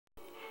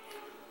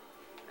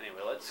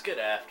Let's get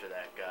after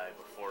that guy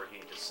before he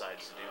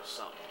decides to do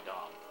something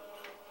dumb.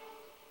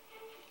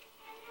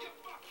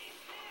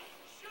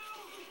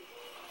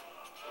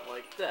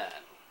 Like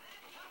that.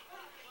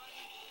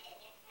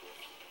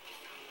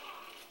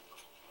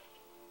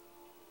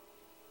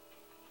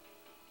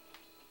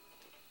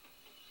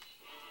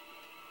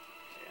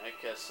 Okay, I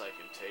guess I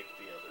can take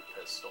the other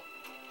pistol.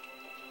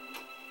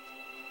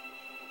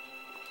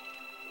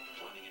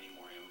 Planning any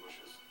more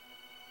ambushes?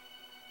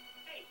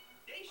 Hey,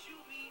 they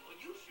shoot me or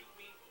you shoot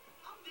me,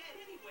 I'm dead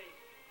anyway.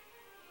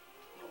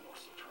 No more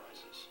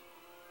surprises.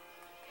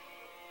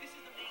 This is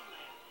the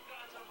mainland.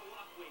 Guards on the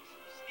walkways.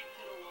 Stick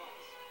to the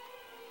walls.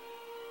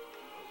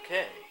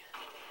 Okay.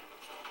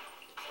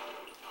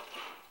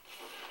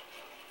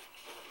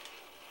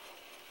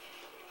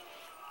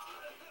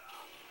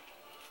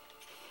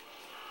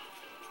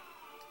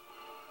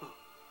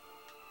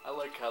 I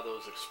like how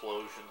those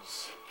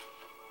explosions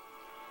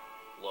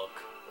look.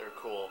 They're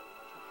cool.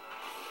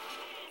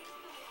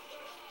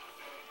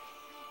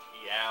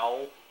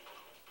 Yow.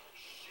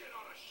 Shit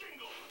on a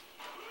shingle.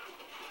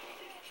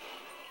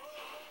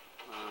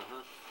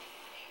 Uh-huh.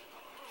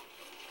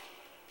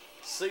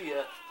 See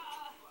ya.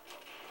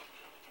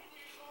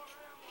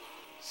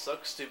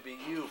 Sucks to be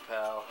you,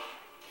 pal.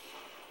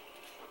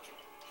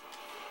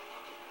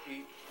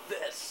 Eat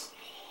this.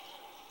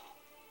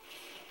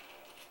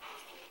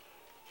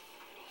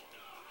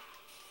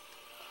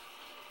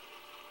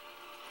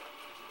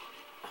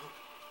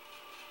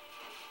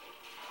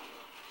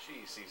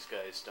 Jeez, these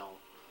guys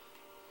don't.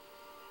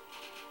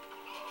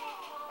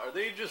 Are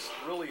they just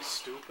really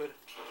stupid?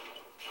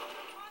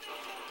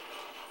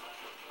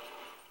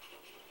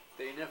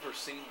 They never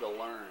seem to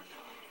learn.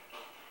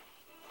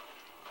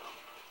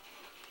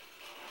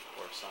 Of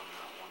course, I'm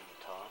not one to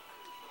talk,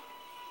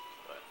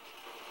 but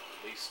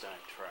at least I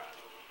try.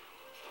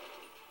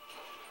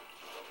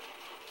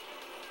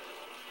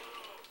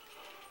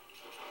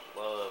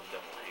 Love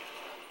double-handed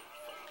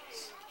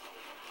fights.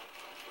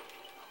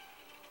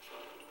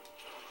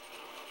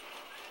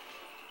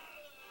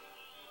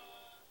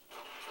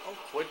 Oh,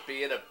 quit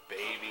being a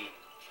baby.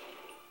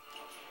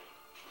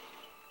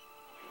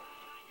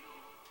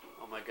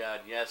 Oh my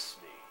god, yes,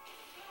 me.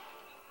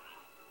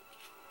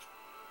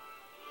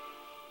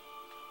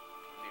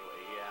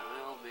 Anyway, yeah,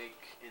 I'll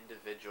make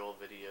individual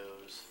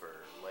videos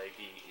for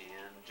Leggy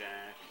and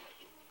Jack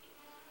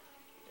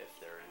if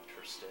they're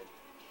interested.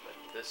 But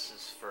this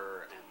is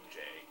for MJ.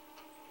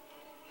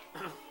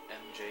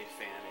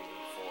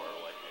 Mjfan84,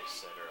 like I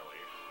said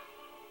earlier.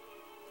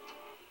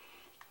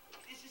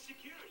 This is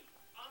security.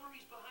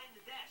 Armory's behind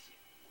the desk.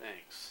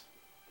 Thanks.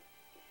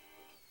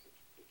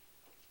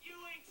 You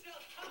ain't so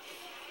tough.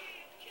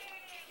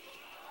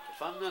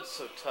 If I'm not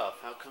so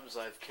tough, how comes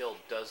I've killed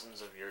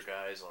dozens of your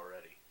guys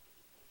already?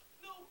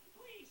 No,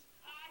 please.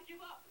 I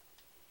give up.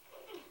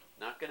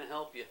 Not gonna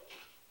help you.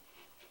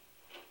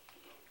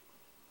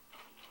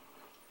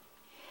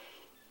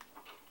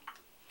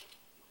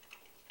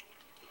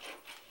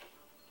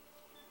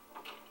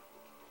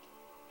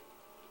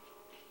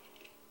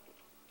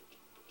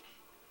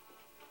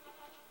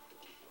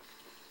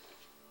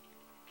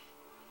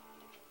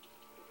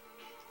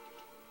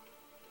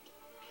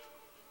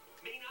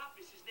 Main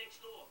office is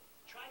next door.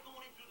 Try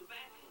going in through the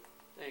back door.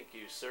 Thank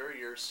you, sir.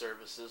 Your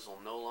services will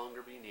no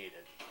longer be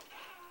needed.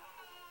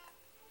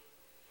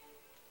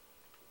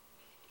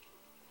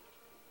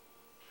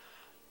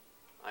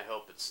 I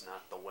hope it's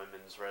not the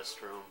women's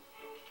restroom.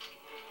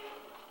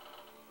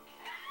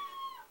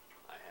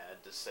 I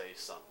had to say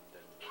something,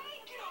 didn't I?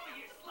 Get over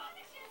here,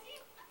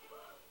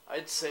 slut.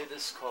 I'd say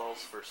this calls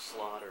for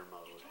slaughter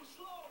mode. Too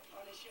slow.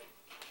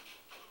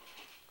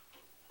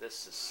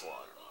 This is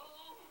slaughter mode.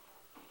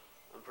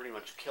 I'm pretty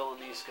much killing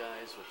these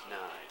guys with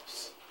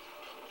knives.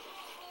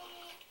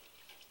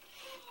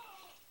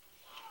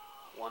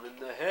 One in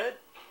the head.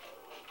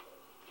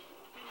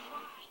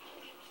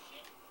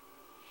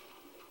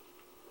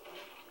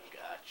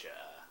 Gotcha.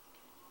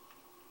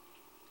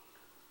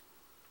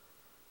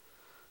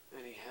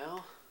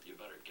 Anyhow. You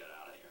better get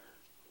out of here.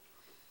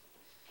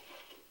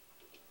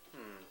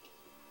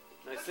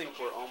 I think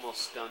we're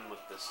almost done with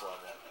this level.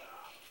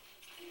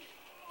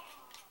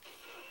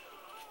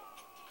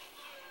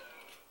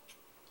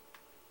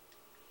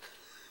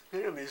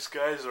 Man, these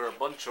guys are a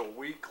bunch of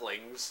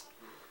weaklings.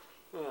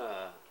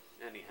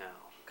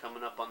 Anyhow,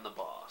 coming up on the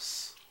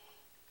boss.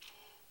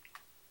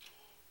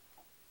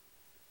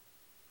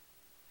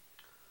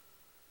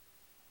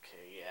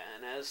 Okay, yeah,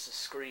 and as the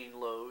screen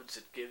loads,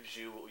 it gives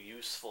you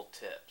useful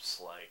tips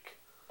like,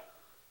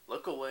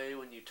 look away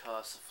when you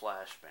toss a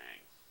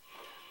flashbang.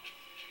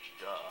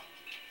 Duh.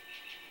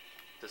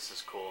 This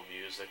is cool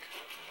music.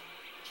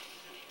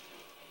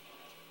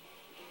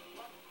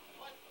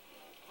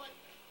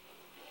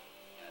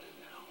 Add it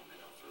now, and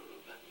I'll throw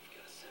it back. You've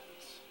got a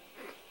sentence.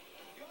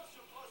 You're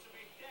supposed to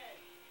be dead.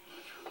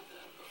 I've heard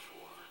that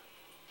before.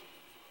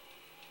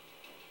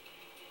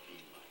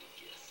 Be my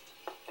guest.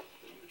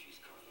 The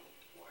Nucci's cargo.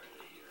 Why are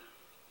they here?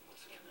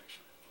 What's the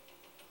connection?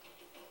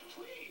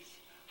 Please.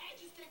 I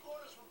just take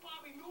orders from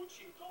Bobby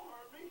Nucci. Don't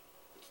hurt me.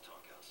 Let's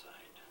talk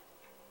outside.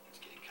 It's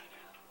getting kind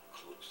of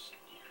loose in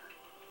here.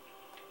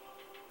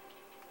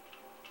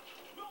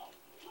 No,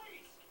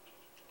 please.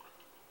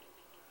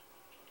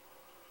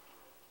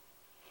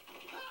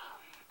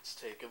 Let's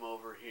take him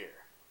over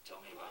here.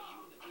 Tell me about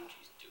you and the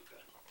Gucci's, Tuca.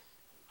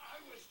 I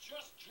was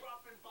just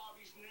dropping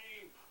Bobby's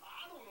name.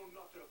 I don't know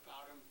nothing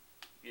about him.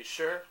 You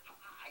sure?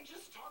 I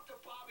just talk to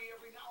Bobby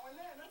every now and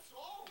then, that's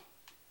all.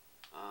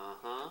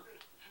 Uh-huh.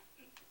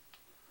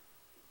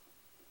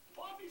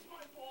 Bobby's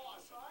my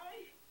boss,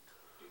 alright?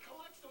 He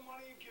collects the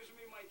money and gives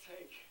me my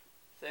take.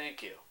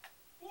 Thank you.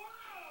 Wow!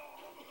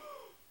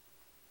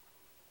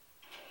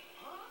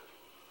 Huh?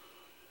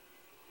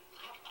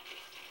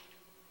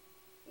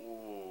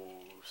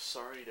 Ooh,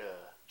 sorry to...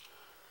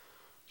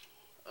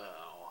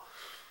 Oh.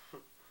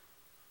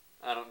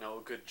 I don't know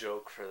a good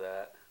joke for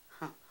that.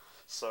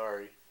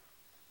 Sorry.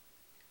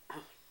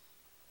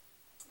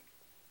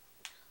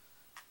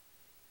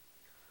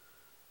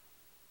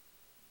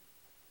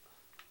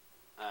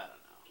 I don't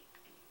know.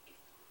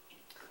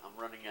 I'm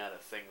running out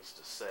of things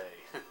to say.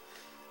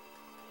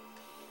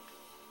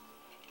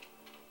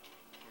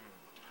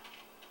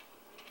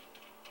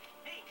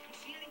 Hey, you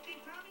see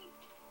anything, Tommy?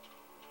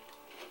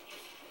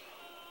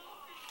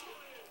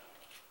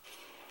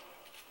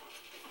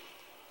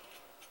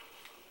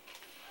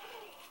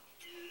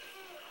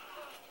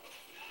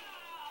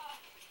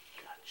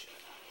 Gotcha.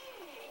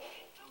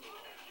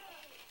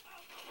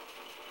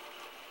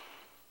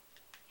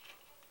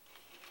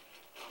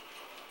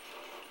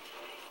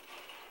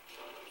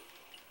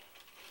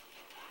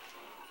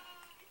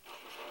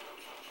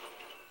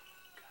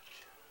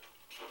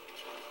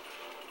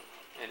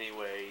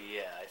 Anyway,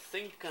 yeah, I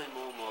think I'm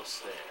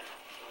almost there.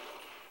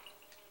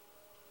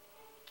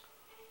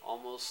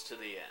 Almost to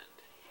the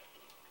end.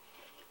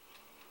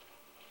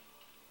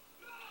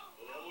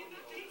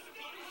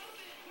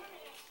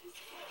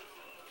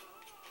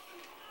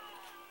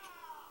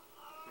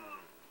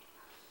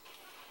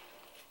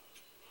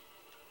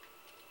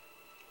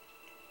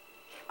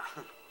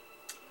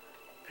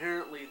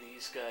 Apparently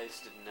these guys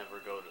did never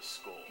go to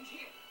school. He's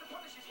here. The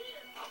Punisher's here.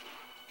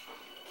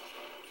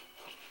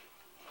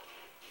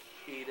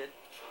 Eat it.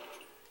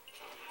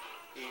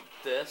 Eat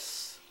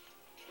this.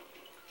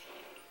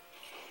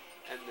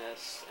 And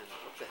this. And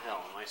what the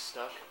hell? Am I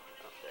stuck?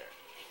 Up there.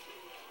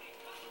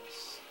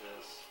 This.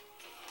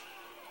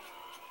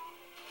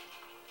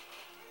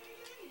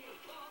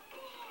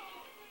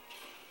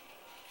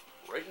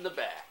 Right in the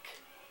back.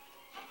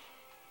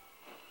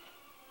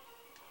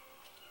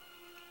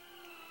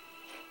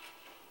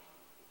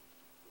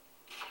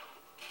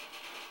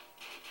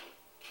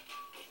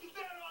 Is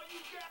that all you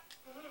got?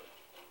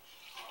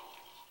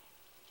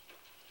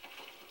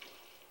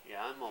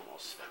 Yeah, I'm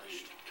almost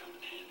finished. Come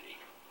in handy.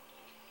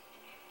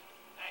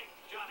 Hey,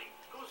 Johnny,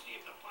 go see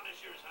if the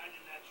Punisher is hiding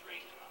in that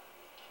train car.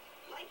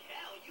 Like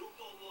hell, you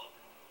go look.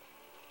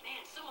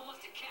 Man, someone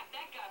must have capped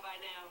that guy by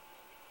now.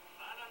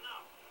 I don't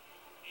know.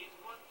 He's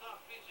one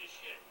tough piece of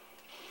shit.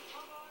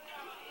 Come on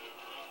out.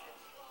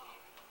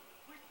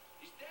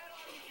 Is that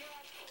all you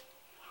got?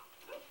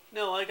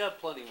 No, I got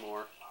plenty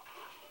more.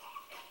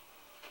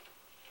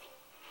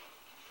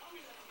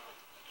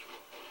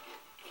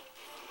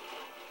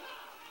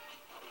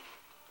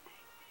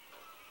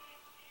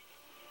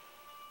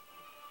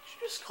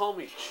 Did you just call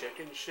me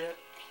chicken shit?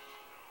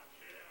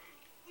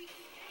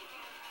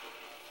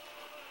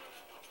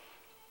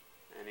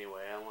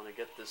 Anyway, I want to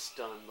get this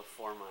done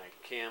before my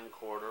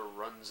camcorder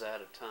runs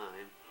out of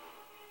time.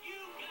 You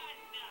got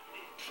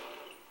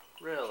nothing.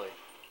 Really?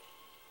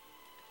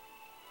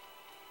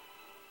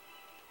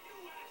 You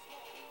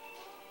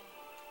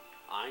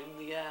asshole. I'm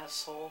the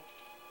asshole?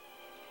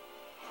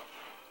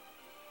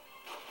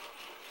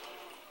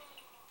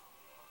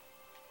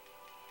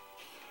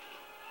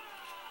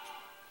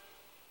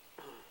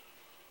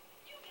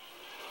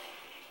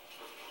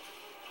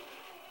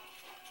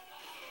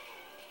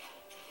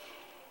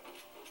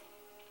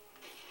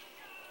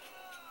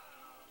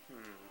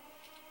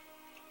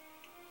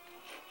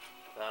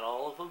 That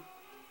all of them?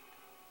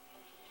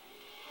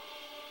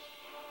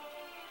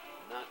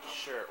 Not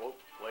sure. Oh,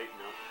 wait,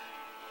 no.